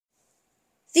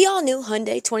The all-new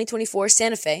Hyundai 2024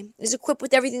 Santa Fe is equipped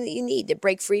with everything that you need to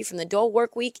break free from the dull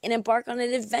work week and embark on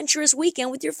an adventurous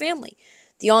weekend with your family.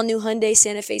 The all-new Hyundai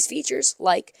Santa Fe's features,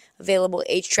 like available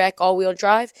H-Track all-wheel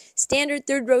drive, standard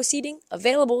third-row seating,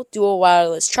 available dual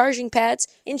wireless charging pads,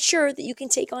 ensure that you can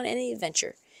take on any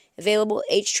adventure. Available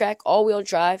H-Track all-wheel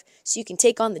drive so you can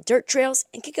take on the dirt trails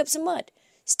and kick up some mud.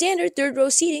 Standard third-row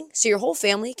seating so your whole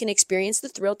family can experience the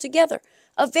thrill together.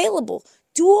 Available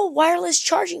dual wireless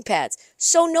charging pads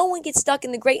so no one gets stuck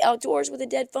in the great outdoors with a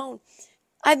dead phone.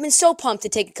 I've been so pumped to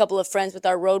take a couple of friends with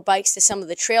our road bikes to some of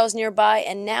the trails nearby,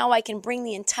 and now I can bring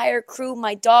the entire crew,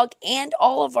 my dog, and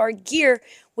all of our gear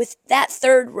with that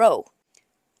third row.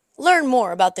 Learn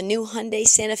more about the new Hyundai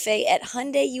Santa Fe at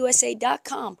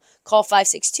HyundaiUSA.com. Call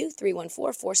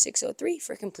 562-314-4603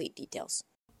 for complete details.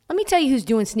 Let me tell you who's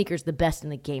doing sneakers the best in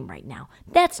the game right now.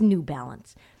 That's New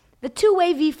Balance. The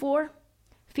two-way V4,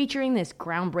 featuring this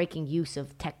groundbreaking use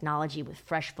of technology with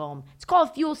fresh foam. It's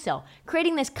called Fuel Cell,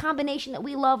 creating this combination that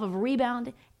we love of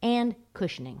rebound and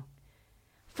cushioning.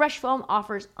 Fresh foam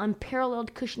offers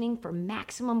unparalleled cushioning for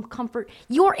maximum comfort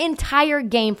your entire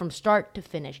game from start to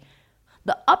finish.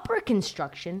 The upper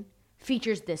construction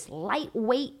features this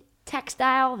lightweight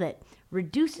textile that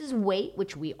reduces weight,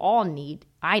 which we all need,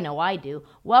 I know I do,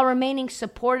 while remaining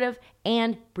supportive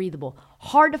and breathable.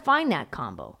 Hard to find that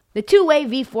combo. The two-way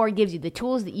V4 gives you the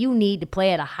tools that you need to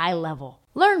play at a high level.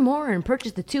 Learn more and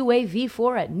purchase the two-way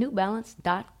V4 at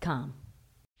newbalance.com.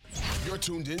 You're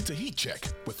tuned in to Heat Check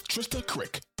with Trista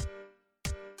Crick.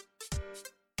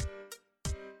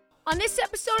 On this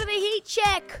episode of the Heat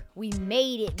Check, we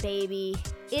made it, baby.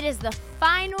 It is the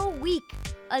final week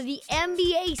of the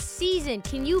NBA season.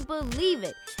 Can you believe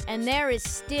it? And there is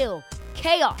still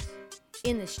chaos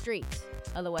in the streets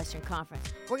of the Western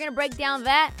Conference. We're going to break down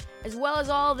that, as well as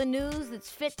all the news that's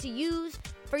fit to use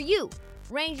for you,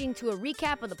 ranging to a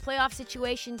recap of the playoff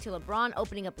situation, to LeBron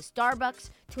opening up a Starbucks,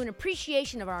 to an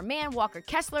appreciation of our man Walker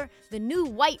Kessler, the new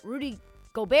white Rudy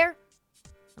Gobert,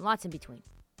 and lots in between.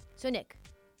 So, Nick,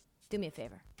 do me a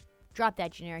favor. Drop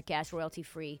that generic-ass,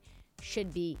 royalty-free,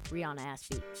 should-be Rihanna-ass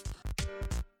beat.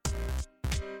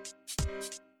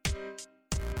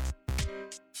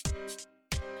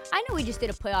 I know we just did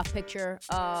a playoff picture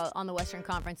on the Western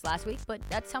Conference last week, but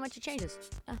that's how much it changes.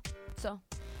 So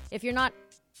if you're not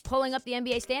pulling up the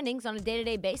NBA standings on a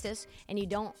day-to-day basis and you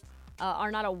are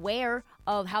not aware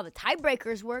of how the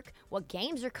tiebreakers work, what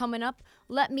games are coming up,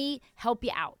 let me help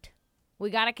you out. We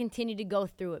got to continue to go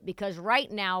through it because right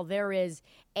now there is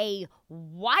a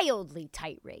wildly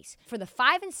tight race for the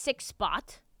 5 and 6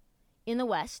 spot in the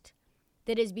West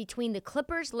that is between the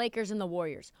Clippers, Lakers, and the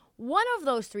Warriors. One of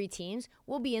those three teams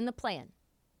will be in the play-in.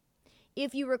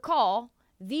 If you recall,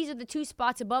 these are the two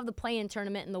spots above the play-in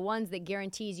tournament and the ones that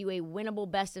guarantees you a winnable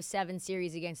best-of-7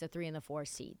 series against the 3 and the 4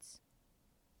 seeds.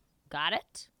 Got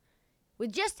it?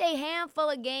 With just a handful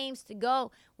of games to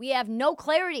go, we have no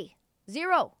clarity.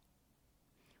 Zero.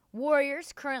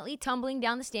 Warriors currently tumbling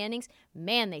down the standings.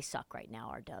 Man, they suck right now,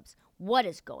 our Dubs. What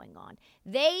is going on?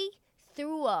 They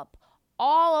threw up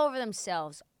all over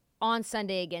themselves on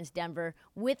Sunday against Denver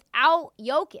without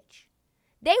Jokic.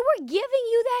 They were giving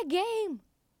you that game.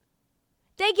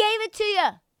 They gave it to you.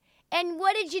 And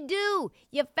what did you do?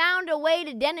 You found a way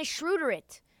to Dennis Schroeder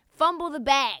it. Fumble the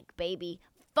bag, baby.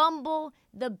 Fumble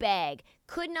the bag.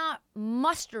 Could not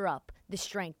muster up the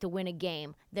strength to win a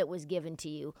game that was given to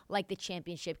you like the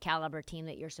championship caliber team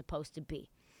that you're supposed to be.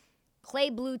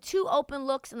 Klay blew 2 open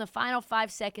looks in the final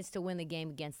 5 seconds to win the game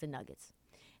against the Nuggets.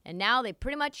 And now they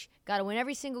pretty much got to win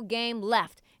every single game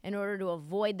left in order to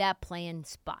avoid that play-in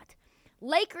spot.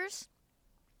 Lakers,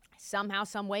 somehow,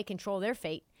 some way, control their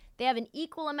fate. They have an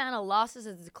equal amount of losses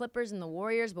as the Clippers and the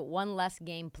Warriors, but one less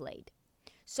game played.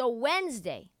 So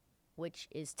Wednesday, which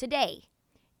is today,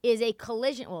 is a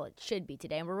collision. Well, it should be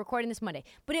today, and we're recording this Monday.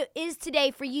 But it is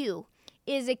today for you,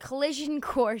 is a collision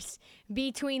course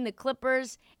between the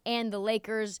Clippers and the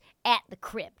Lakers at the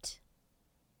Crypt.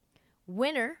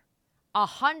 Winner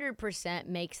 100%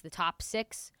 makes the top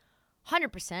 6,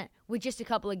 100% with just a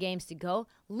couple of games to go.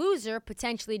 Loser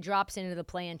potentially drops into the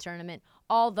play-in tournament,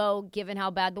 although given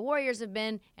how bad the Warriors have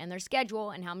been and their schedule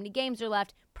and how many games are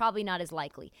left, probably not as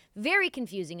likely. Very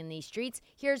confusing in these streets.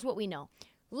 Here's what we know.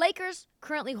 Lakers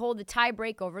currently hold the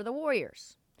tiebreak over the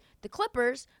Warriors. The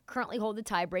Clippers currently hold the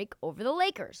tiebreak over the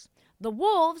Lakers. The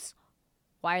Wolves,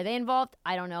 why are they involved?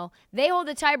 I don't know. They hold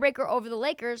the tiebreaker over the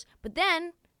Lakers, but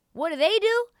then what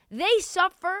do? They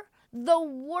suffer the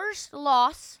worst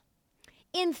loss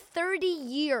in 30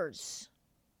 years.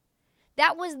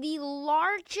 That was the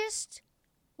largest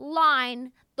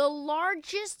line, the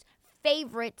largest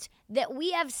favorite that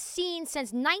we have seen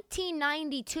since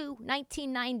 1992,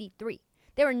 1993.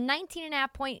 They were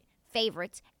 19.5-point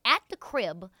favorites at the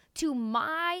crib to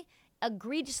my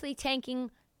egregiously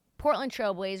tanking Portland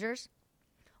Trailblazers,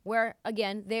 where,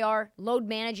 again, they are load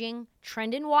managing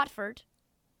Trendon Watford.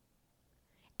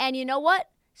 And you know what?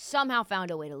 Somehow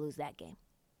found a way to lose that game.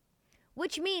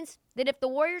 Which means that if the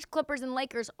Warriors, Clippers, and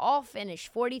Lakers all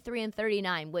finish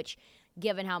 43-39, which,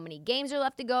 given how many games are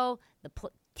left to go, the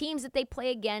teams that they play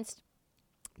against,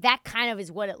 that kind of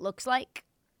is what it looks like.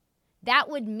 That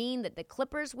would mean that the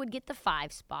Clippers would get the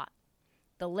 5 spot,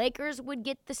 the Lakers would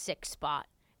get the 6 spot,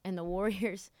 and the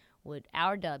Warriors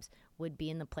our Dubs, would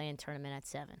be in the play-in tournament at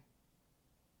 7.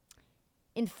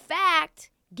 In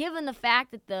fact, given the fact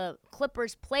that the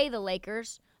Clippers play the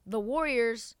Lakers, the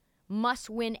Warriors must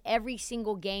win every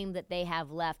single game that they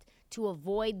have left to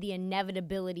avoid the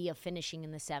inevitability of finishing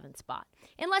in the 7th spot.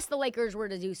 Unless the Lakers were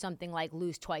to do something like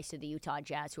lose twice to the Utah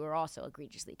Jazz, who are also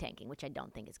egregiously tanking, which I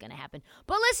don't think is going to happen.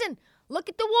 But listen, look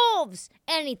at the Wolves.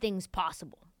 Anything's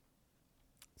possible.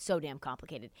 So damn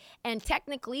complicated. And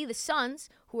technically, the Suns,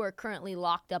 who are currently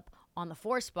locked up on the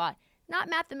 4 spot, not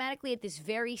mathematically at this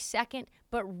very second,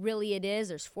 but really it is.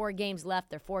 There's 4 games left.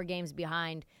 They're 4 games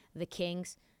behind the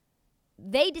Kings.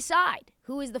 They decide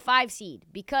who is the 5 seed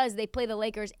because they play the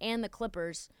Lakers and the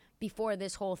Clippers before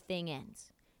this whole thing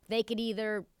ends. They could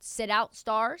either sit out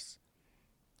stars,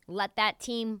 let that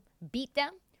team beat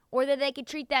them, or that they could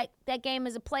treat that game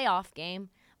as a playoff game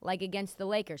like against the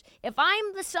Lakers. If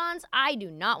I'm the Suns, I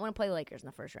do not want to play the Lakers in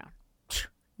the first round.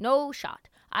 No shot.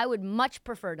 I would much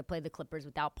prefer to play the Clippers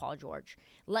without Paul George.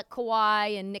 Let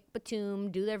Kawhi and Nick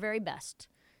Batum do their very best.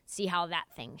 See how that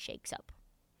thing shakes up.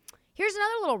 Here's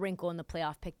another little wrinkle in the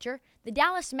playoff picture. The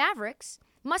Dallas Mavericks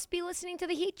must be listening to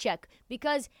the Heat Check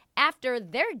because after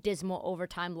their dismal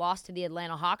overtime loss to the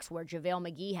Atlanta Hawks, where JaVale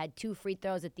McGee had 2 free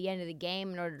throws at the end of the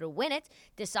game in order to win it,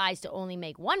 decides to only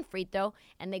make 1 free throw,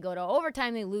 and they go to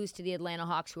overtime, they lose to the Atlanta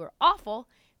Hawks, who are awful.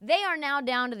 They are now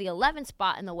down to the 11th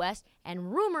spot in the West,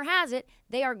 and rumor has it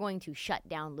they are going to shut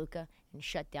down Luka and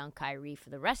shut down Kyrie for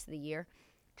the rest of the year,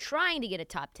 trying to get a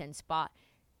top 10 spot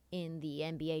in the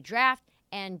NBA draft,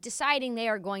 and deciding they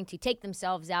are going to take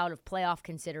themselves out of playoff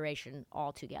consideration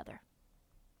altogether.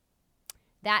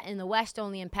 That in the West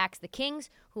only impacts the Kings,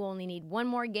 who only need 1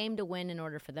 more game to win in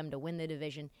order for them to win the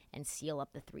division and seal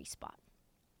up the 3 spot.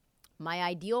 My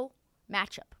ideal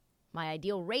matchup, my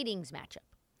ideal ratings matchup.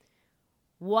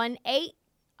 1-8,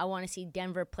 I want to see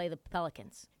Denver play the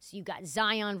Pelicans. So you've got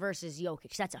Zion versus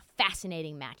Jokic. That's a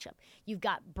fascinating matchup. You've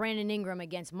got Brandon Ingram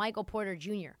against Michael Porter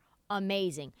Jr.,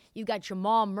 amazing. You got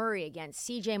Jamal Murray against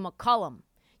C.J. McCollum.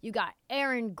 You got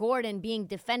Aaron Gordon being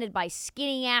defended by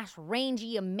skinny-ass,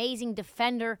 rangy, amazing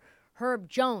defender Herb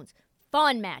Jones.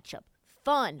 Fun matchup.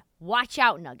 Fun. Watch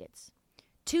out, Nuggets.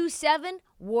 2-7,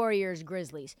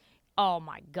 Warriors-Grizzlies. Oh,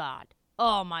 my God.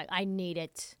 I need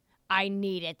it. I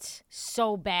need it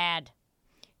so bad.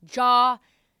 Ja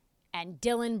and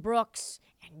Dylan Brooks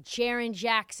and Jaren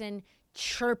Jackson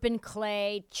chirping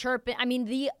Clay,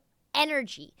 the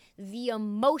energy, the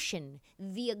emotion,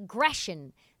 the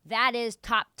aggression, that is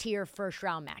top-tier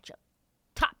first-round matchup.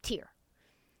 Top tier.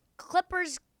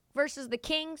 Clippers versus the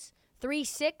Kings,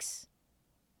 3-6.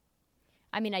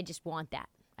 I just want that.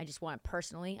 I just want it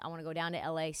personally. I want to go down to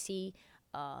LA, see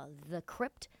the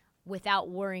Crypt without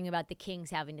worrying about the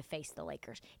Kings having to face the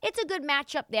Lakers. It's a good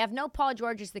matchup. They have no Paul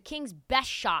George. It's the Kings' best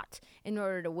shot in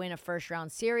order to win a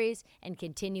first-round series and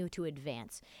continue to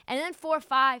advance. And then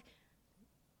 4-5,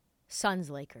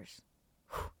 Suns-Lakers.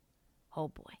 Oh,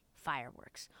 boy.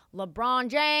 Fireworks. LeBron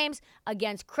James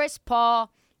against Chris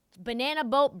Paul. Banana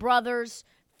Boat Brothers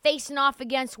facing off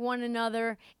against one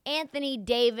another. Anthony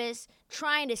Davis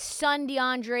trying to sun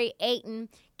DeAndre Ayton.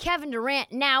 Kevin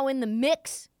Durant now in the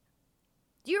mix.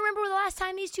 Do you remember the last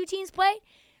time these two teams played?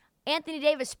 Anthony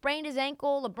Davis sprained his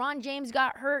ankle. LeBron James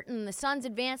got hurt, and the Suns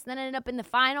advanced and then ended up in the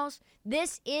finals.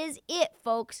 This is it,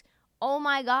 folks. Oh,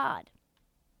 my God.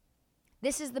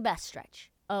 This is the best stretch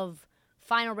of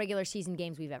final regular season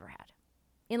games we've ever had.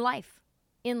 In life.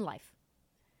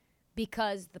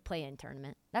 Because the play-in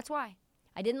tournament. That's why.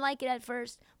 I didn't like it at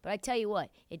first, but I tell you what,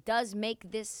 it does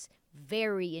make this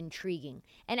very intriguing.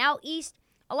 And out east,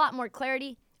 a lot more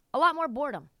clarity, a lot more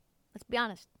boredom. Let's be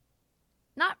honest.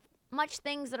 Not much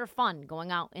things that are fun going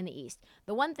out in the East.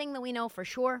 The one thing that we know for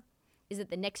sure is that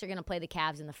the Knicks are going to play the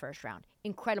Cavs in the first round.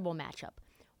 Incredible matchup.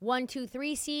 1, 2,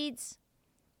 3 seeds,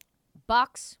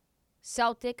 Bucks,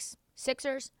 Celtics,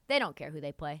 Sixers, they don't care who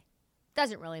they play.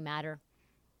 Doesn't really matter.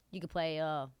 You could play,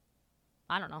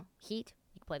 Heat.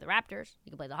 You could play the Raptors.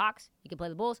 You could play the Hawks. You could play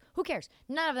the Bulls. Who cares?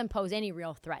 None of them pose any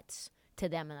real threats to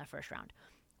them in the first round.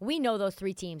 We know those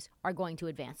 3 teams are going to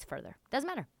advance further. Doesn't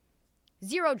matter.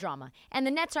 Zero drama. And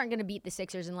the Nets aren't going to beat the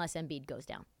Sixers unless Embiid goes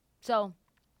down. So,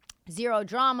 zero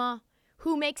drama.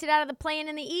 Who makes it out of the play-in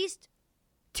in the East?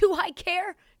 Do I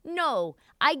care? No.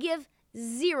 I give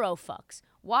zero fucks.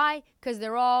 Why? Because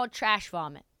they're all trash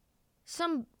vomit.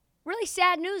 Some really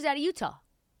sad news out of Utah.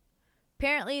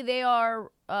 Apparently,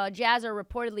 Jazz are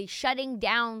reportedly shutting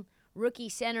down rookie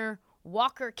center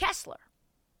Walker Kessler.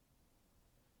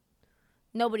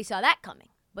 Nobody saw that coming.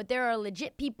 But there are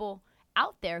legit people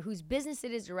out there whose business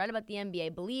it is to write about the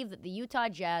NBA believe that the Utah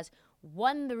Jazz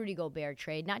won the Rudy Gobert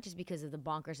trade, not just because of the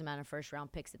bonkers amount of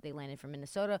first-round picks that they landed from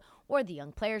Minnesota or the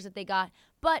young players that they got,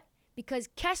 but because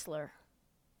Kessler,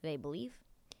 they believe,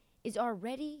 is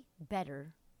already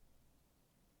better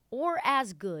or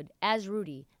as good as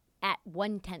Rudy at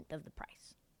 1/10 of the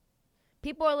price.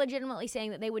 People are legitimately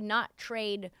saying that they would not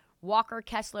trade Walker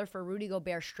Kessler for Rudy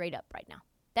Gobert straight up right now.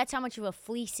 That's how much of a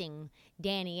fleecing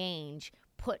Danny Ainge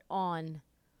put on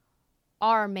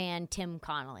our man Tim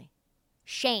Connolly.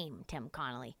 Shame, Tim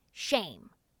Connolly. Shame.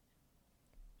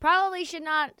 Probably should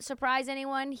not surprise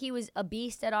anyone. He was a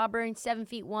beast at Auburn.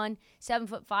 7'1",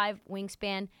 7'5"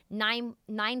 wingspan,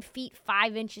 9 feet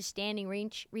 5 inches standing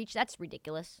reach. That's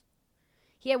ridiculous.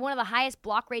 He had one of the highest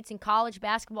block rates in college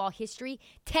basketball history.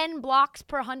 10 blocks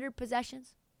per 100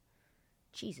 possessions.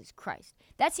 Jesus Christ.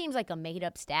 That seems like a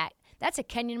made-up stat. That's a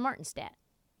Kenyon Martin stat.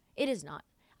 It is not.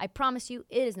 I promise you,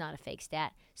 it is not a fake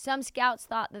stat. Some scouts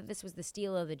thought that this was the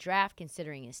steal of the draft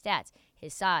considering his stats,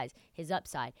 his size, his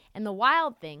upside. And the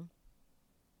wild thing,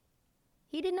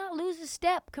 he did not lose a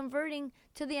step converting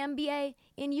to the NBA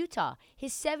in Utah.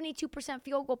 His 72%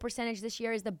 field goal percentage this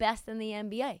year is the best in the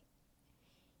NBA.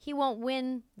 He won't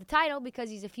win the title because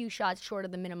he's a few shots short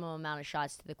of the minimum amount of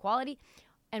shots to the quality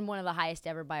and one of the highest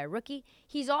ever by a rookie.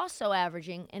 He's also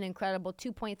averaging an incredible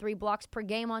 2.3 blocks per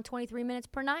game on 23 minutes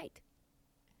per night.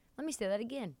 Let me say that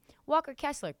again. Walker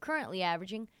Kessler currently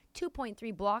averaging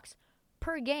 2.3 blocks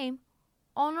per game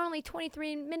on only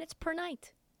 23 minutes per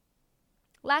night.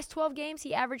 Last 12 games,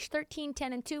 he averaged 13,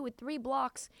 10, and 2 with 3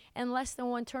 blocks and less than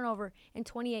 1 turnover in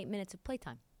 28 minutes of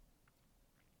playtime.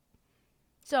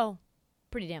 So,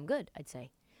 pretty damn good, I'd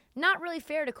say. Not really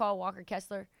fair to call Walker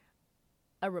Kessler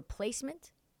a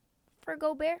replacement for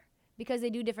Gobert because they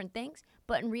do different things.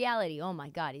 But in reality, oh my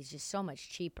God, he's just so much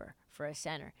cheaper for a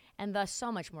center and thus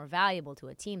so much more valuable to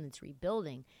a team that's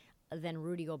rebuilding than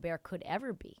Rudy Gobert could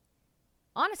ever be.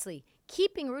 Honestly,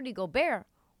 keeping Rudy Gobert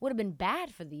would have been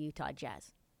bad for the Utah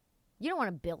Jazz. You don't want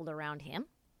to build around him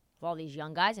with all these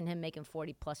young guys and him making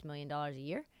 $40+ million a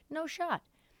year. No shot.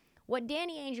 What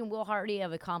Danny Ainge and Will Hardy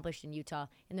have accomplished in Utah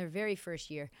in their very first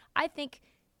year, I think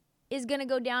is going to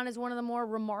go down as one of the more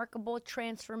remarkable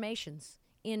transformations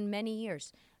in many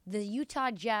years. The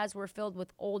Utah Jazz were filled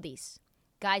with oldies,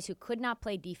 guys who could not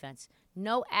play defense,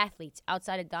 no athletes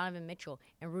outside of Donovan Mitchell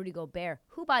and Rudy Gobert,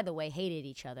 who, by the way, hated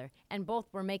each other, and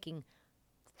both were making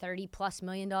 $30+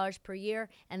 million per year,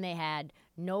 and they had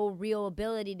no real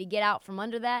ability to get out from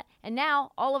under that. And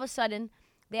now, all of a sudden,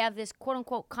 they have this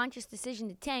quote-unquote conscious decision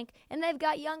to tank, and they've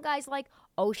got young guys like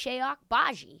Ochai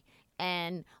Agbaji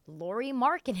and Lauri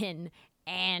Markkanen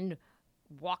and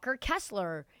Walker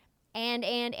Kessler and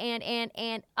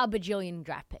a bajillion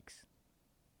draft picks.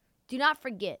 Do not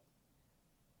forget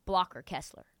Blocker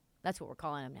Kessler. That's what we're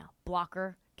calling him now.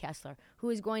 Blocker Kessler, who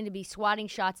is going to be swatting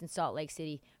shots in Salt Lake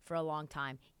City for a long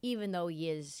time, even though he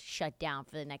is shut down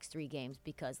for the next 3 games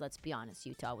because, let's be honest,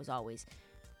 Utah was always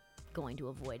going to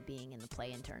avoid being in the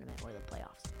play-in tournament or the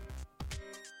playoffs.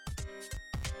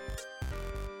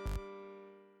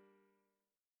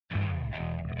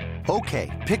 Okay,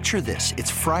 picture this.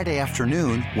 It's Friday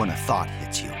afternoon when a thought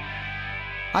hits you.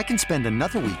 I can spend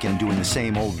another weekend doing the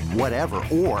same old whatever,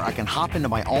 or I can hop into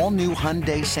my all-new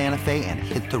Hyundai Santa Fe and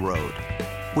hit the road.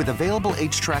 With available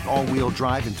H-Track all-wheel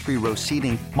drive and 3-row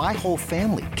seating, my whole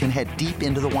family can head deep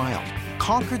into the wild.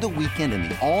 Conquer the weekend in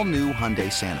the all-new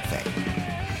Hyundai Santa Fe.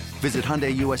 Visit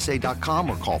HyundaiUSA.com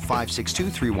or call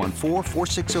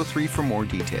 562-314-4603 for more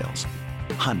details.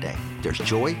 Hyundai, there's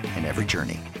joy in every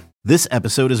journey. This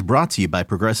episode is brought to you by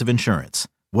Progressive Insurance.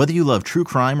 Whether you love true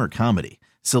crime or comedy,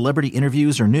 celebrity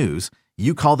interviews or news,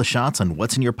 you call the shots on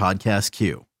what's in your podcast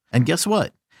queue. And guess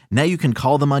what? Now you can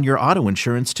call them on your auto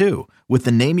insurance too with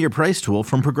the Name Your Price tool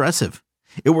from Progressive.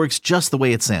 It works just the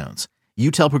way it sounds. You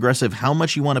tell Progressive how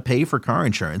much you want to pay for car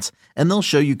insurance, and they'll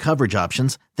show you coverage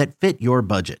options that fit your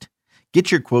budget. Get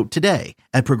your quote today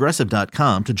at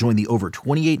Progressive.com to join the over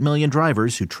 28 million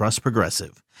drivers who trust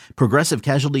Progressive. Progressive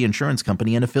Casualty Insurance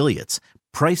Company and Affiliates.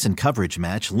 Price and coverage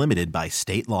match limited by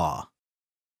state law.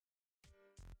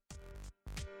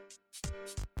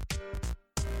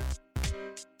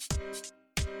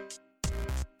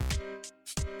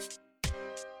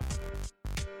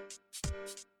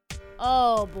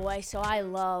 Oh boy, so I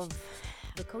love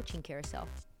the coaching carousel.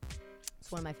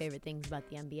 It's one of my favorite things about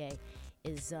the NBA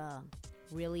is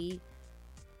really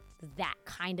that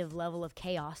kind of level of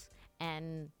chaos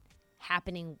and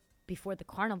happening before the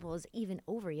carnival is even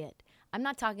over yet. I'm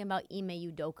not talking about Ime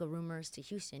Udoka rumors to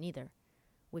Houston either,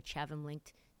 which have him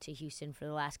linked to Houston for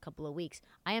the last couple of weeks.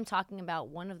 I am talking about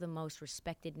one of the most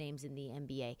respected names in the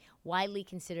NBA, widely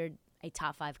considered a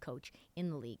top 5 coach in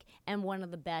the league, and one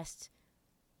of the best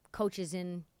coaches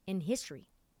in history,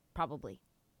 probably.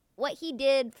 What he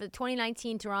did for the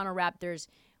 2019 Toronto Raptors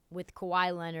with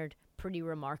Kawhi Leonard, pretty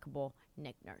remarkable.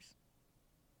 Nick Nurse.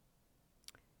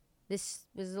 This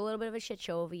was a little bit of a shit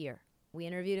show of a year. We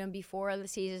interviewed him before the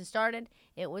season started.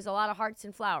 It was a lot of hearts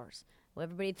and flowers. Well,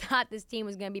 everybody thought this team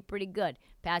was going to be pretty good.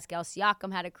 Pascal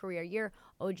Siakam had a career year.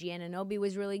 OG Anunoby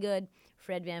was really good.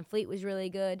 Fred VanVleet was really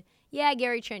good. Yeah,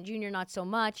 Gary Trent Jr. not so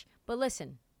much. But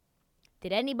listen,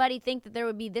 did anybody think that there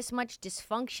would be this much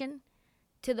dysfunction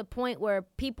to the point where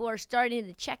people are starting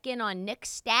to check in on Nick's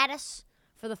status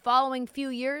for the following few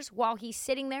years while he's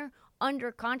sitting there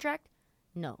under contract?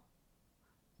 No.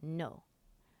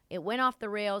 It went off the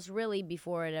rails really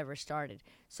before it ever started.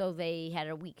 So they had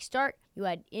a weak start. You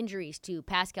had injuries to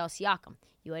Pascal Siakam.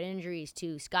 You had injuries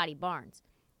to Scotty Barnes.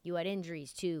 You had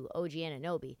injuries to OG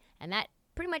Anunoby. And that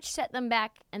pretty much set them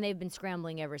back, and they've been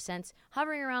scrambling ever since,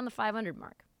 hovering around the 500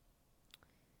 mark.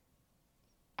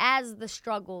 As the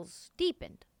struggles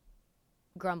deepened,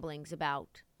 grumblings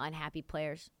about unhappy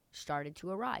players started to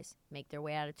arise, make their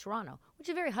way out of Toronto, which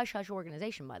is a very hush-hush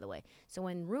organization, by the way. So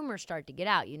when rumors start to get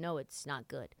out, you know it's not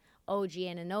good. OG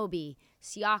Anunoby,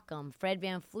 Siakam, Fred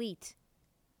VanVleet,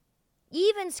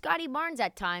 even Scotty Barnes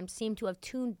at times seemed to have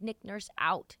tuned Nick Nurse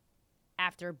out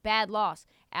after bad loss,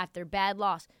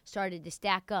 started to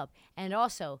stack up. And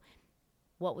also,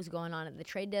 what was going on at the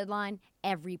trade deadline?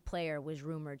 Every player was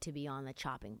rumored to be on the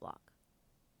chopping block.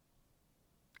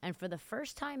 And for the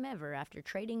first time ever, after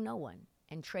trading no one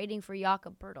and trading for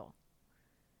Jakob Poeltl,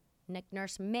 Nick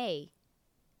Nurse may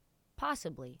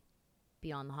possibly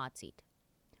be on the hot seat,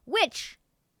 which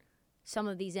some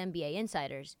of these NBA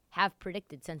insiders have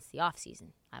predicted since the offseason,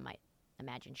 I might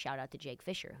imagine. Shout out to Jake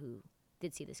Fisher, who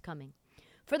did see this coming.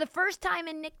 For the first time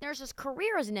in Nick Nurse's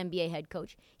career as an NBA head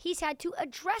coach, he's had to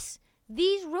address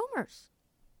these rumors.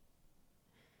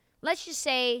 Let's just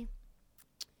say,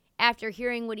 after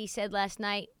hearing what he said last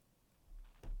night,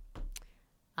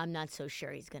 I'm not so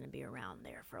sure he's going to be around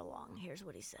there for long. Here's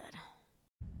what he said.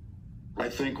 I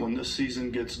think when this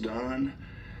season gets done,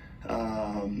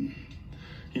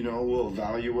 we'll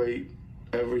evaluate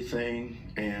everything,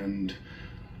 and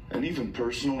even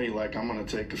personally, like, I'm going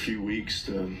to take a few weeks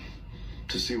to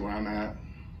see where I'm at,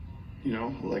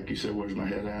 like you said, where's my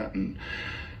head at, and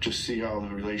just see how the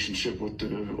relationship with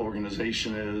the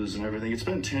organization is and everything. It's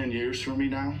been 10 years for me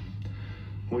now,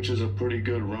 which is a pretty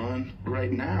good run.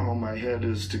 Right now, my head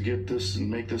is to get this and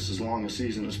make this as long a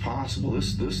season as possible.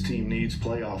 This team needs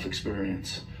playoff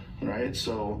experience, right?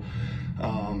 So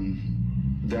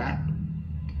that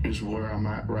is where I'm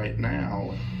at right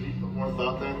now. You put more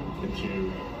thought then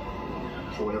into,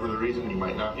 for whatever the reason, you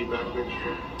might not be back next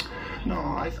year? No,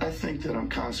 I think that I'm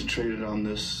concentrated on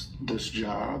this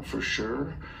job for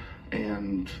sure,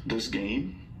 and this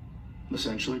game,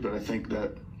 essentially. But I think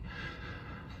 10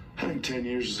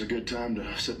 years is a good time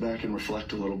to sit back and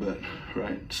reflect a little bit,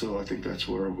 right? So I think that's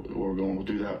where we're going. We'll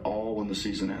do that all when the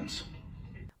season ends.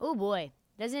 Oh boy,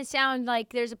 doesn't it sound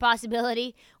like there's a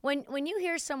possibility? When you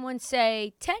hear someone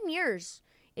say 10 years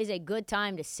is a good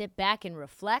time to sit back and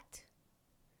reflect,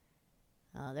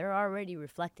 they're already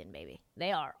reflecting, baby.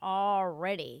 They are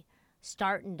already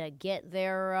starting to get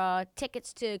their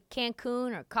tickets to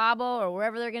Cancun or Cabo or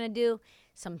wherever they're going to do.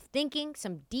 Some thinking,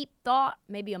 some deep thought,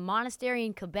 maybe a monastery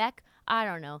in Quebec. I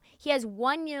don't know. He has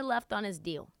 1 year left on his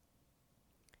deal.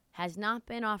 Has not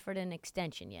been offered an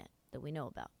extension yet that we know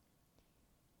about.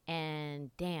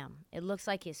 And damn, it looks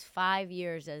like his 5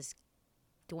 years as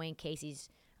Dwayne Casey's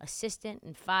assistant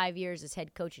and 5 years as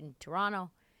head coach in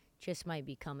Toronto just might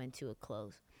be coming to a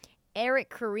close. Eric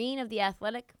Koreen of The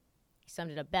Athletic, he summed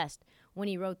it up best when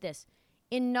he wrote this.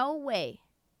 In no way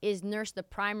is Nurse the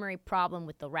primary problem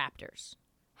with the Raptors.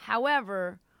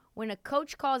 However, when a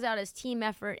coach calls out his team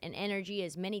effort and energy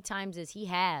as many times as he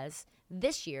has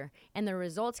this year, and the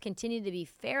results continue to be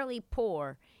fairly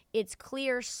poor, it's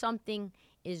clear something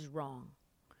is wrong.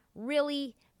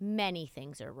 Really, many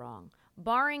things are wrong.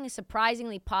 Barring a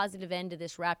surprisingly positive end to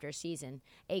this Raptors season,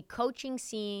 a coaching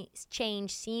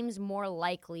change seems more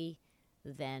likely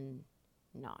than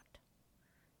not.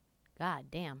 God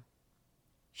damn.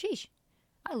 Sheesh.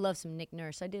 I love some Nick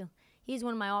Nurse, I do. He's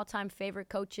one of my all-time favorite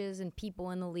coaches and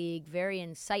people in the league, very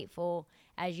insightful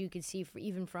as you can see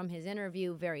even from his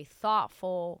interview, very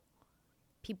thoughtful.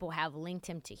 People have linked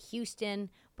him to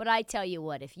Houston. But I tell you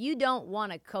what, if you don't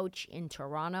want to coach in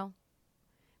Toronto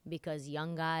because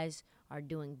young guys are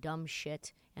doing dumb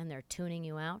shit and they're tuning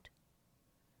you out,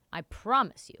 I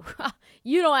promise you,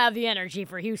 you don't have the energy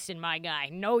for Houston, my guy.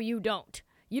 No, you don't.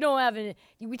 You don't have any.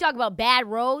 We talk about bad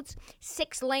roads,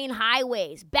 6-lane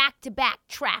highways, back-to-back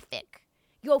traffic.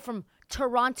 You go from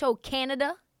Toronto,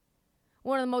 Canada,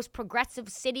 one of the most progressive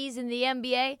cities in the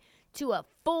NBA, to a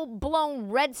full-blown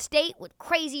red state with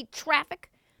crazy traffic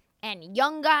and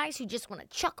young guys who just want to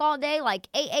chuck all day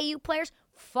like AAU players.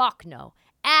 Fuck no.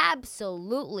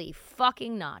 Absolutely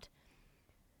fucking not.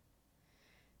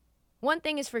 One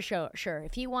thing is for sure.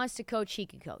 If he wants to coach, he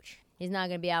can coach. He's not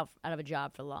going to be out of a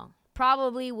job for long.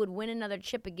 Probably would win another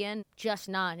chip again, just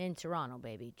not in Toronto,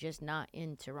 baby. Just not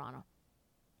in Toronto.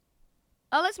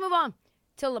 Let's move on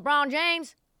to LeBron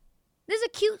James. This is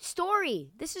a cute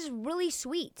story. This is really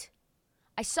sweet.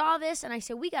 I saw this and I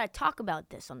said, we got to talk about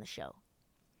this on the show.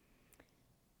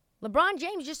 LeBron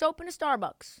James just opened a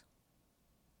Starbucks.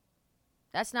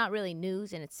 That's not really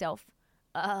news in itself.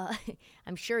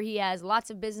 I'm sure he has lots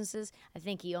of businesses. I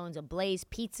think he owns a Blaze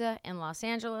Pizza in Los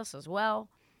Angeles as well.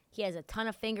 He has a ton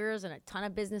of fingers and a ton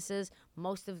of businesses,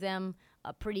 most of them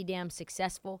pretty damn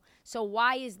successful. So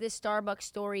why is this Starbucks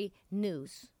story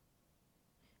news?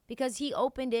 Because he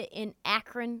opened it in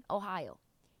Akron, Ohio,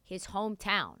 his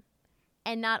hometown.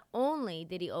 And not only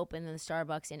did he open the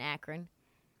Starbucks in Akron,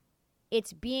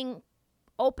 it's being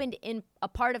opened in a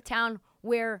part of town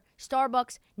where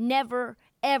Starbucks never,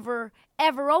 ever,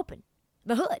 ever opened.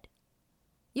 The Hood.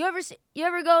 You ever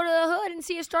go to the Hood and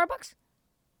see a Starbucks?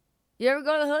 You ever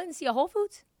go to the Hood and see a Whole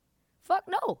Foods? Fuck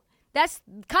no. That's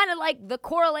kind of like the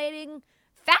correlating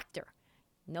factor.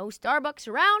 No Starbucks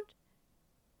around.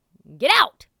 Get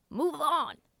out. Move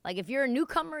on. Like if you're a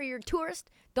newcomer, you're a tourist,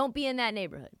 don't be in that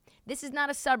neighborhood. This is not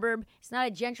a suburb. It's not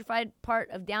a gentrified part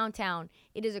of downtown.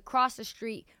 It is across the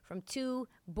street from 2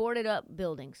 boarded up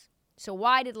buildings. So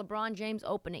why did LeBron James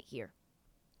open it here?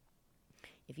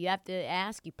 If you have to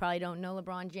ask, you probably don't know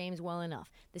LeBron James well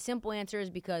enough. The simple answer is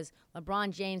because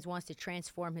LeBron James wants to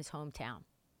transform his hometown.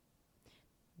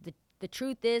 The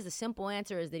truth is, the simple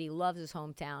answer is that he loves his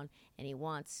hometown and he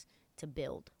wants to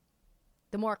build.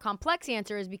 The more complex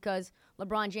answer is because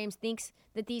LeBron James thinks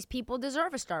that these people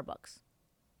deserve a Starbucks.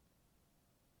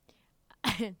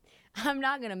 I'm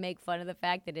not going to make fun of the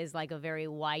fact that it's like a very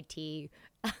YT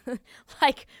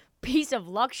like piece of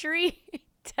luxury.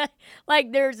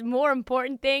 Like there's more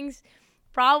important things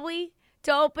probably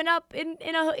to open up in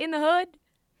the Hood.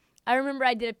 I remember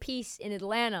I did a piece in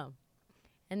Atlanta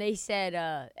and they said,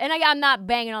 and I'm not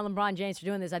banging on LeBron James for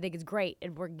doing this. I think it's great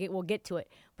and we'll get to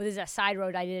it. But this is a side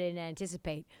road I didn't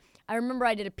anticipate. I remember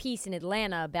I did a piece in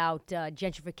Atlanta about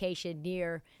gentrification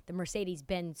near the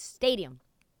Mercedes-Benz Stadium.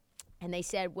 And they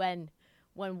said when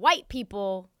white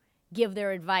people give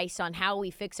their advice on how we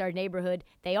fix our neighborhood,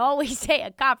 they always say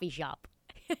a coffee shop.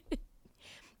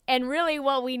 And really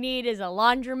what we need is a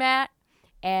laundromat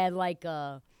and like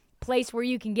a place where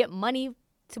you can get money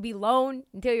to be loaned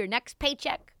until your next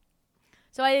paycheck.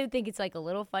 So I do think it's like a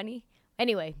little funny.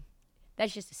 Anyway,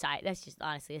 that's just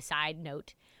honestly a side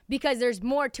note because there's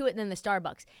more to it than the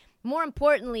Starbucks. More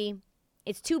importantly,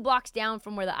 it's 2 blocks down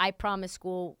from where the I Promise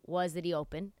school was that he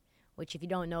opened, which if you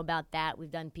don't know about that,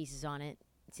 we've done pieces on it.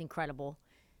 It's incredible.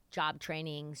 Job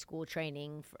training, school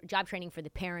training, job training for the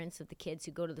parents of the kids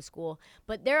who go to the school.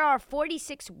 But there are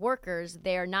 46 workers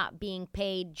there not being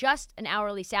paid just an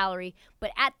hourly salary,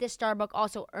 but at this Starbucks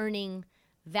also earning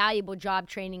valuable job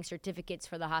training certificates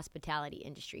for the hospitality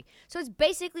industry. So it's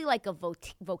basically like a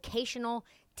vocational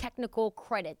technical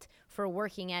credit for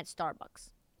working at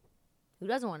Starbucks. Who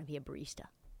doesn't want to be a barista?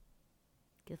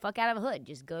 Get the fuck out of the Hood.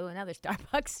 Just go to another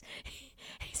Starbucks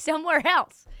somewhere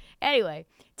else. Anyway,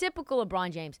 typical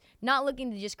LeBron James. Not looking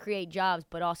to just create jobs,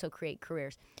 but also create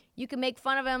careers. You can make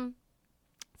fun of him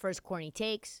for his corny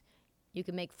takes. You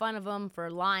can make fun of him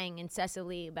for lying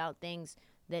incessantly about things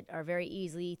that are very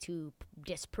easy to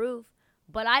disprove.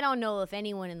 But I don't know if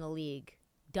anyone in the league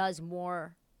does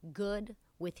more good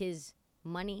with his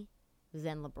money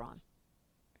than LeBron.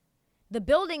 The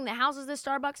building that houses this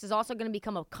Starbucks is also going to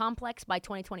become a complex by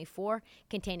 2024,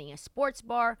 containing a sports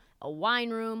bar, a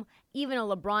wine room, even a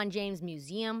LeBron James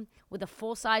museum with a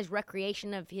full-size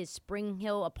recreation of his Spring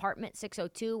Hill apartment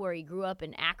 602 where he grew up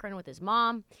in Akron with his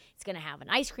mom. It's going to have an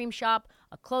ice cream shop,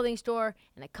 a clothing store,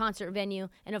 and a concert venue.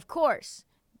 And of course,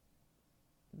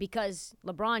 because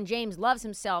LeBron James loves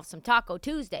himself some Taco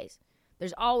Tuesdays,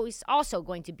 there's always also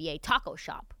going to be a taco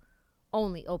shop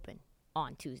only open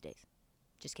on Tuesdays.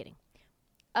 Just kidding.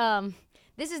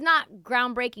 This is not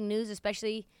groundbreaking news,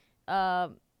 especially,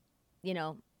 for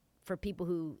people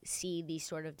who see these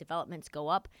sort of developments go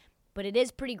up. But it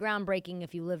is pretty groundbreaking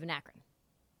if you live in Akron.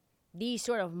 These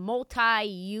sort of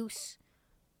multi-use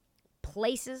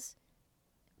places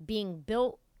being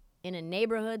built in a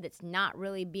neighborhood that's not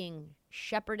really being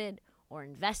shepherded or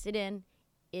invested in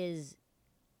is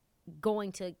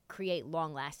going to create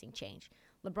long-lasting change.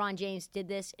 LeBron James did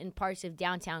this in parts of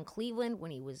downtown Cleveland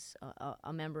when he was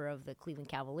a member of the Cleveland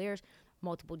Cavaliers.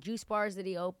 Multiple juice bars that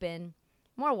he opened.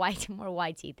 More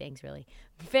YT things, really.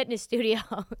 Fitness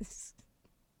studios.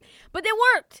 But it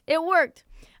worked. It worked.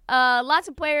 Lots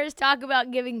of players talk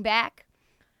about giving back,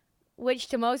 which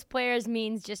to most players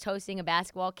means just hosting a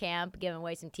basketball camp, giving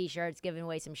away some T-shirts, giving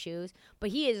away some shoes. But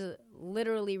he is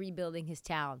literally rebuilding his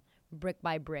town brick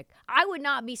by brick. I would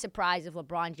not be surprised if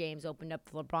LeBron James opened up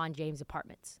the LeBron James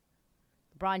Apartments.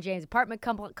 LeBron James apartment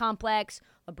complex.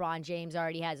 LeBron James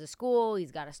already has a school.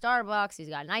 He's got a Starbucks. He's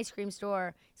got an ice cream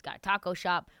store. He's got a taco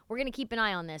shop. We're going to keep an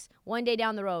eye on this. One day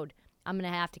down the road, I'm going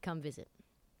to have to come visit.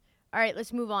 All right,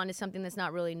 let's move on to something that's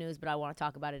not really news, but I want to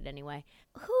talk about it anyway.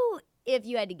 Who, if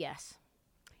you had to guess,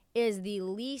 is the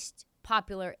least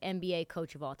popular NBA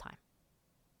coach of all time?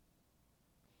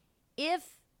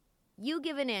 If you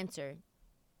give an answer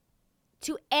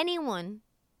to anyone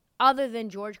other than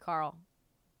George Karl,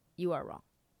 you are wrong.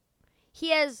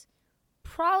 He has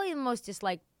probably the most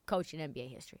disliked coach in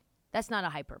NBA history. That's not a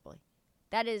hyperbole.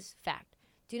 That is fact.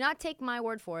 Do not take my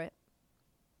word for it.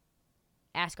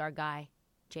 Ask our guy,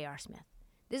 J.R. Smith.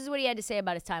 This is what he had to say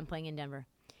about his time playing in Denver.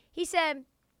 He said,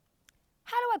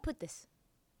 how do I put this?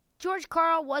 George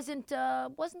Karl wasn't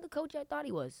the coach I thought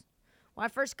he was. When I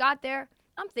first got there,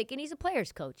 I'm thinking he's a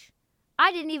player's coach.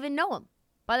 I didn't even know him.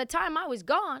 By the time I was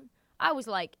gone, I was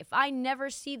like, if I never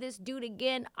see this dude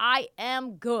again, I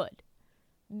am good.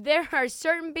 There are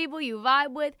certain people you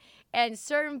vibe with and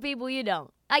certain people you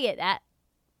don't. I get that.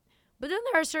 But then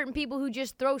there are certain people who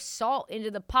just throw salt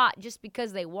into the pot just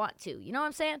because they want to. You know what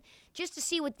I'm saying? Just to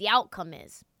see what the outcome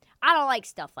is. I don't like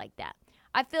stuff like that.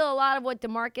 I feel a lot of what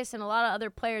DeMarcus and a lot of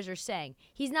other players are saying.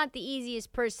 He's not the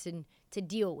easiest person to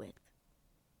deal with.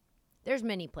 There's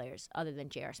many players other than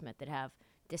J.R. Smith that have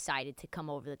decided to come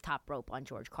over the top rope on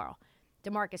George Karl.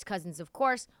 DeMarcus Cousins, of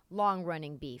course,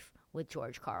 long-running beef with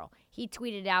George Karl. He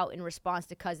tweeted out in response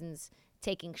to Cousins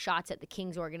taking shots at the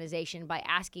Kings organization by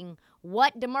asking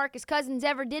what DeMarcus Cousins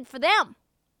ever did for them.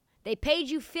 They paid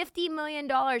you $50 million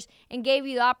and gave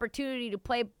you the opportunity to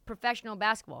play professional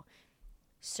basketball.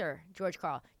 Sir, George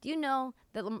Karl, do you know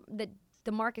that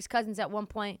DeMarcus Cousins at one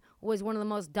point was one of the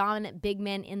most dominant big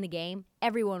men in the game?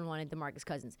 Everyone wanted DeMarcus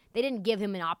Cousins. They didn't give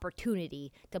him an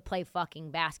opportunity to play fucking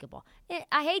basketball.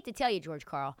 I hate to tell you, George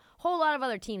Karl, a whole lot of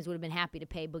other teams would have been happy to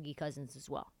pay Boogie Cousins as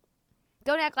well.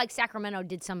 Don't act like Sacramento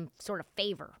did some sort of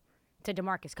favor to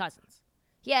DeMarcus Cousins.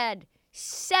 He had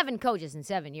 7 coaches in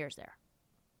 7 years there.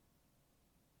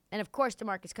 And of course,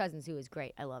 DeMarcus Cousins, who is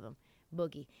great. I love him.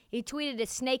 Boogie. He tweeted a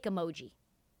snake emoji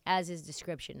as his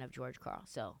description of George Karl.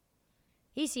 So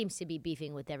he seems to be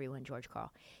beefing with everyone, George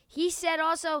Karl. He said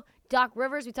also, Doc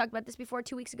Rivers, we talked about this before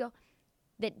 2 weeks ago,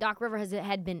 that Doc Rivers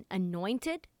had been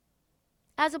anointed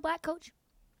as a black coach.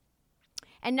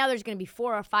 And now there's going to be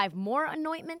 4 or 5 more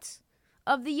anointments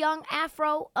of the young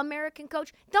Afro-American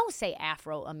coach. Don't say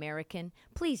Afro-American.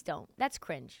 Please don't. That's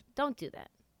cringe. Don't do that.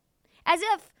 As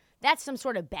if that's some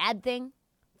sort of bad thing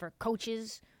for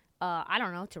coaches, I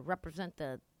don't know, to represent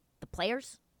the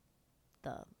players,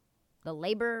 the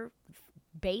labor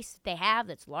base they have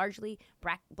that's largely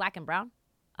black and brown.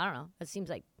 I don't know. It seems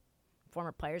like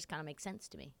former players kind of make sense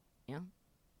to me, you know?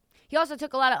 He also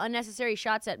took a lot of unnecessary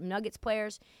shots at Nuggets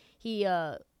players. He,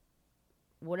 for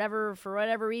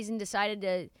whatever reason,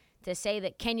 decided to say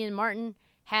that Kenyon Martin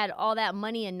had all that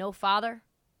money and no father.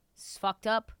 It's fucked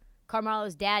up.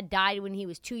 Carmelo's dad died when he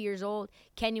was 2 years old.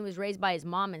 Kenyon was raised by his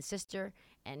mom and sister,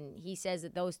 and he says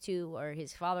that those two are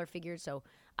his father figures. So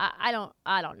I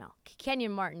don't know.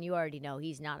 Kenyon Martin, you already know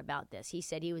he's not about this. He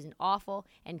said he was an awful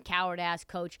and coward-ass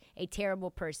coach, a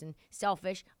terrible person,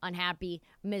 selfish, unhappy,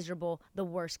 miserable, the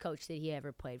worst coach that he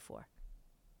ever played for.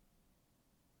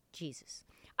 Jesus.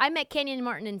 I met Kenyon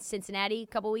Martin in Cincinnati a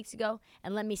couple weeks ago,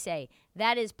 and let me say,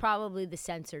 that is probably the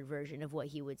censored version of what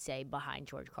he would say behind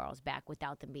George Karl's back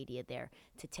without the media there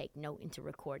to take note and to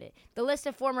record it. The list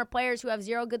of former players who have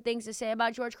 0 good things to say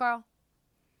about George Karl,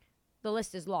 the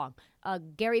list is long.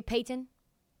 Gary Payton,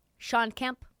 Sean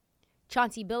Kemp,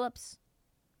 Chauncey Billups,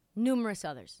 numerous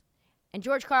others. And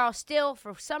George Karl still,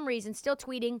 for some reason, still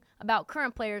tweeting about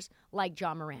current players like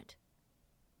John Morant.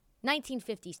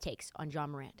 1950s takes on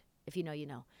John Morant. If you know, you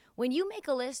know. When you make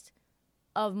a list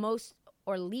of most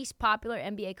or least popular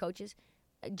NBA coaches,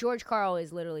 George Karl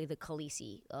is literally the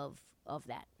Khaleesi of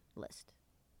that list.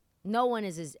 No one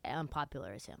is as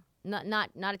unpopular as him. Not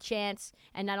a chance,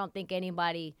 and I don't think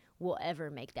anybody will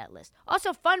ever make that list.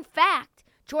 Also, fun fact,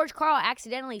 George Karl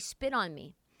accidentally spit on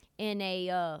me in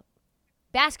a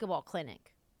basketball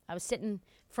clinic. I was sitting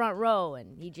front row,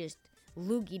 and he just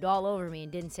loogied all over me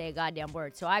and didn't say a goddamn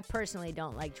word. So I personally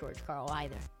don't like George Karl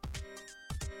either.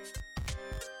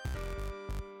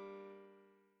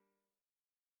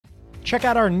 Check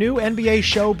out our new NBA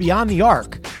show, Beyond the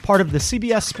Arc, part of the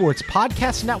CBS Sports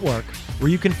Podcast Network,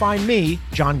 where you can find me,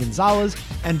 John Gonzalez,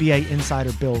 NBA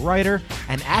insider Bill Ryder,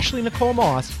 and Ashley Nicole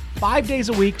Moss 5 days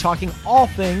a week talking all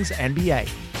things NBA.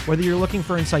 Whether you're looking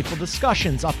for insightful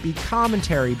discussions, upbeat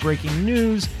commentary, breaking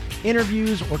news,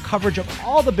 interviews, or coverage of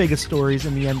all the biggest stories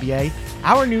in the NBA,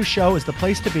 our new show is the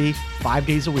place to be 5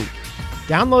 days a week.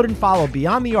 Download and follow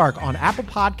Beyond the Arc on Apple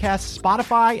Podcasts,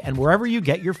 Spotify, and wherever you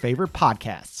get your favorite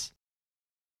podcasts.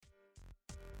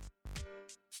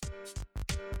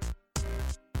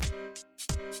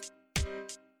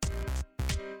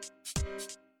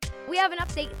 We have an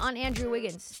update on Andrew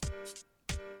Wiggins.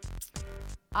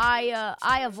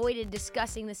 I avoided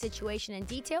discussing the situation in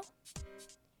detail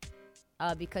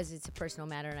because it's a personal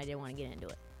matter and I didn't want to get into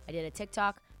it. I did a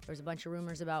TikTok. There was a bunch of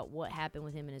rumors about what happened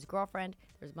with him and his girlfriend.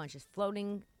 There was a bunch of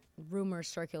floating rumors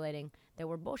circulating that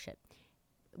were bullshit.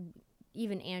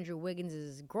 Even Andrew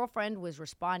Wiggins' girlfriend was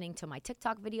responding to my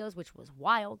TikTok videos, which was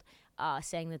wild,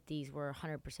 saying that these were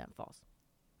 100% false.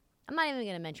 I'm not even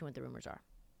going to mention what the rumors are.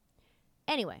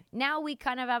 Anyway, now we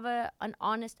kind of have an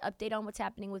honest update on what's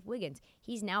happening with Wiggins.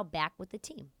 He's now back with the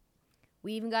team.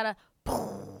 We even got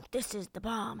this is the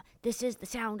bomb. This is the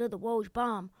sound of the Woj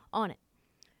bomb on it.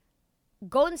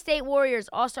 Golden State Warriors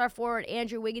All-Star forward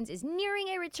Andrew Wiggins is nearing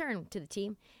a return to the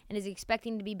team and is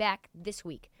expecting to be back this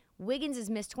week. Wiggins has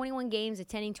missed 21 games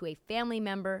attending to a family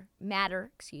member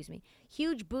matter.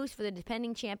 Huge boost for the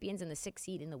defending champions and the 6th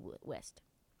seed in the West.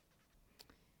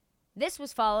 This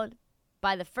was followed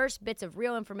by the first bits of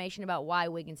real information about why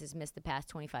Wiggins has missed the past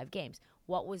 25 games.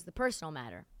 What was the personal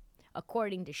matter?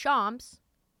 According to Shams,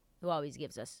 who always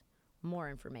gives us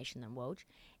more information than Woj,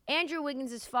 Andrew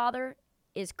Wiggins' father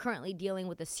is currently dealing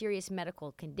with a serious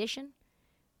medical condition,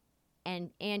 and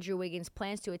Andrew Wiggins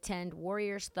plans to attend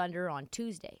Warriors Thunder on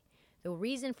Tuesday. The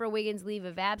reason for Wiggins' leave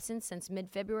of absence since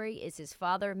mid-February is his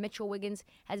father, Mitchell Wiggins,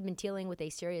 has been dealing with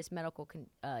a serious medical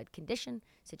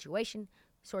situation.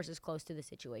 Sources close to the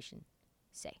situation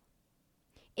say.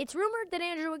 It's rumored that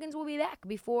Andrew Wiggins will be back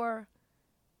before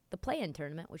the play-in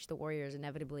tournament, which the Warriors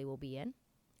inevitably will be in.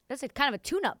 That's kind of a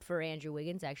tune-up for Andrew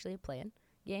Wiggins, actually, a play-in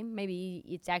game. Maybe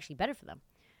it's actually better for them.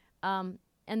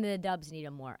 And the Dubs need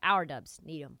him more. Our Dubs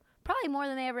need him probably more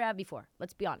than they ever have before.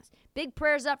 Let's be honest. Big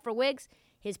prayers up for Wiggs,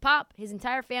 his pop, his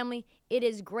entire family. It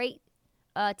is great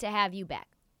to have you back.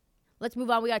 Let's move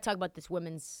on. We got to talk about this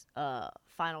women's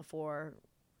Final Four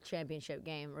championship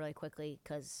game really quickly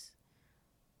because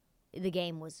the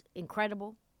game was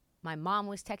incredible. My mom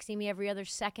was texting me every other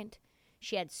second.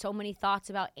 She had so many thoughts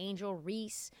about Angel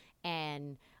Reese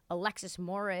and Alexis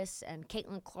Morris and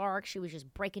Caitlin Clark. She was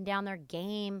just breaking down their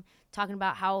game, talking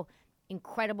about how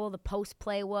incredible the post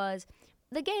play was.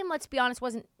 The game, let's be honest,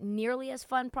 wasn't nearly as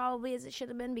fun probably as it should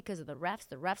have been because of the refs.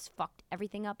 The refs fucked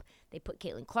everything up. They put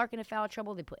Caitlin Clark into foul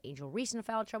trouble. They put Angel Reese into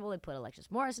foul trouble. They put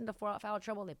Alexis Morris into foul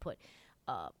trouble. They put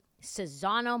Monica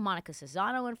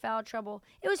Cesano in foul trouble.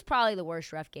 It was probably the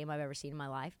worst ref game I've ever seen in my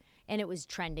life. And it was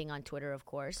trending on Twitter, of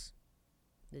course.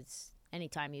 It's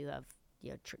anytime you have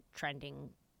trending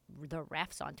the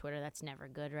refs on Twitter, that's never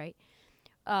good, right?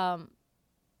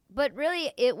 But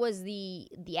really, it was the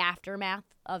aftermath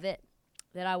of it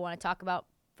that I want to talk about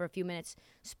for a few minutes,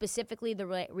 specifically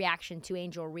the reaction to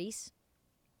Angel Reese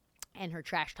and her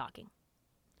trash talking.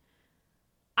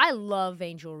 I love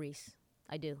Angel Reese.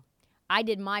 I do. I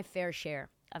did my fair share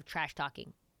of trash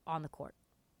talking on the court.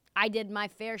 I did my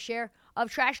fair share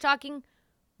of trash talking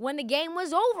when the game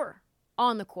was over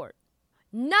on the court.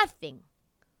 Nothing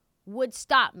would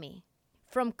stop me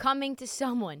from coming to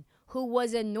someone who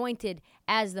was anointed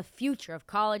as the future of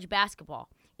college basketball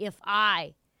if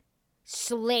I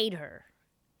slayed her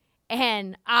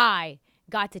and I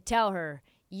got to tell her,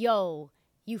 yo,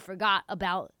 you forgot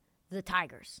about the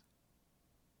Tigers.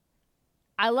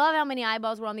 I love how many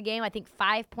eyeballs were on the game. I think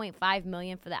 5.5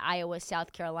 million for the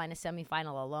Iowa-South Carolina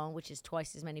semifinal alone, which is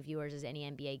twice as many viewers as any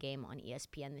NBA game on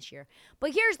ESPN this year.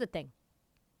 But here's the thing.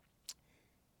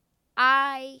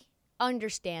 I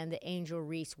understand that Angel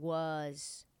Reese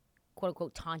was,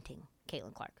 quote-unquote, taunting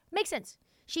Caitlin Clark. Makes sense.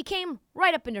 She came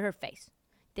right up into her face.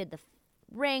 Did the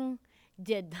ring,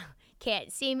 did the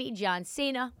can't see me, John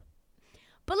Cena.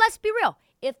 But let's be real.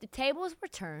 If the tables were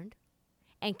turned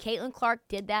and Caitlin Clark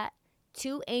did that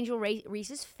to Angel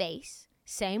Reese's face,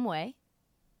 same way,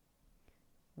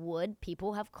 would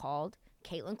people have called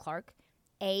Caitlin Clark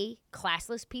a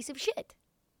classless piece of shit?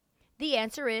 The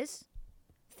answer is,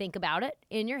 think about it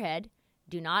in your head.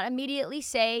 Do not immediately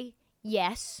say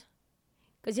yes,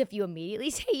 because if you immediately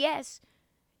say yes,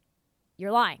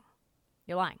 you're lying.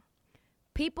 You're lying.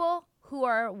 People who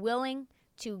are willing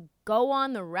to go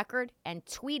on the record and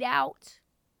tweet out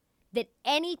that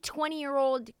any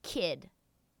 20-year-old kid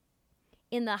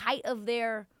in the height of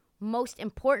their most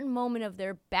important moment of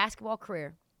their basketball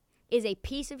career is a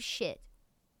piece of shit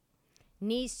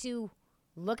needs to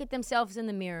look at themselves in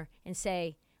the mirror and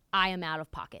say, I am out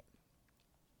of pocket.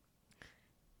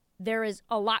 There is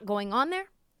a lot going on there.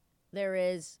 There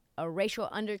is a racial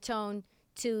undertone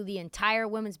to the entire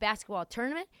women's basketball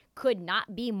tournament. Could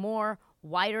not be more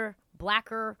whiter,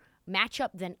 blacker matchup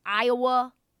than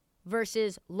Iowa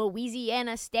versus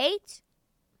Louisiana State.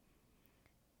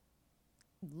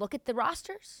 Look at the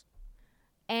rosters.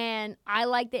 And I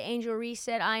like that Angel Reese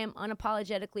said, I am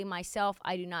unapologetically myself.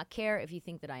 I do not care if you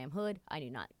think that I am hood. I do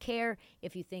not care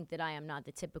if you think that I am not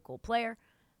the typical player.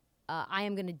 I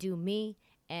am going to do me,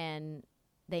 and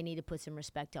they need to put some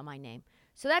respect on my name.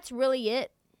 So that's really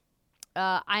it.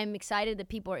 I'm excited that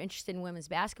people are interested in women's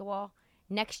basketball.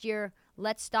 Next year,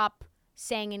 let's stop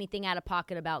saying anything out of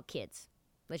pocket about kids.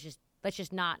 Let's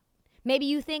just not. Maybe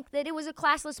you think that it was a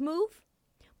classless move,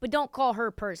 but don't call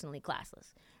her personally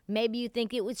classless. Maybe you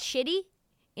think it was shitty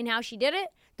in how she did it.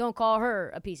 Don't call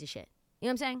her a piece of shit. You know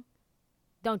what I'm saying?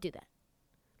 Don't do that.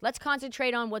 Let's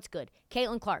concentrate on what's good.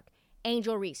 Caitlin Clark,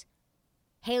 Angel Reese,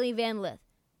 Hailey Van Lith,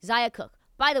 Zia Cook.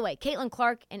 By the way, Caitlin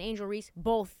Clark and Angel Reese,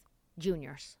 both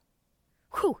juniors.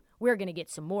 Whew, we're going to get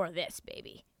some more of this,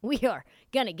 baby. We are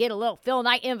going to get a little Phil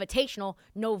Knight Invitational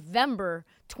November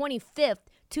 25th,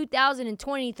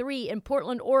 2023 in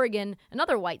Portland, Oregon,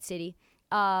 another white city.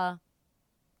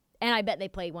 And I bet they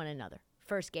play one another.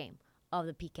 First game of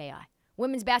the PKI.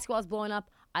 Women's basketball is blowing up.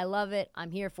 I love it.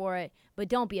 I'm here for it. But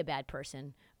don't be a bad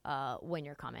person when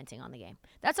you're commenting on the game.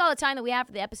 That's all the time that we have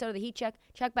for the episode of the Heat Check.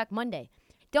 Check back Monday.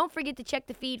 Don't forget to check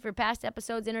the feed for past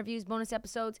episodes, interviews, bonus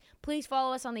episodes. Please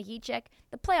follow us on the Heat Check.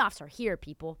 The playoffs are here,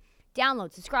 people.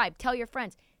 Download, subscribe, tell your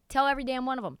friends. Tell every damn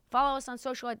one of them. Follow us on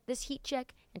social at This Heat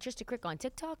Check and Trista Crick on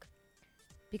TikTok,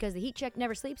 because the Heat Check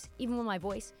never sleeps, even when my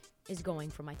voice is going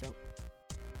for my throat.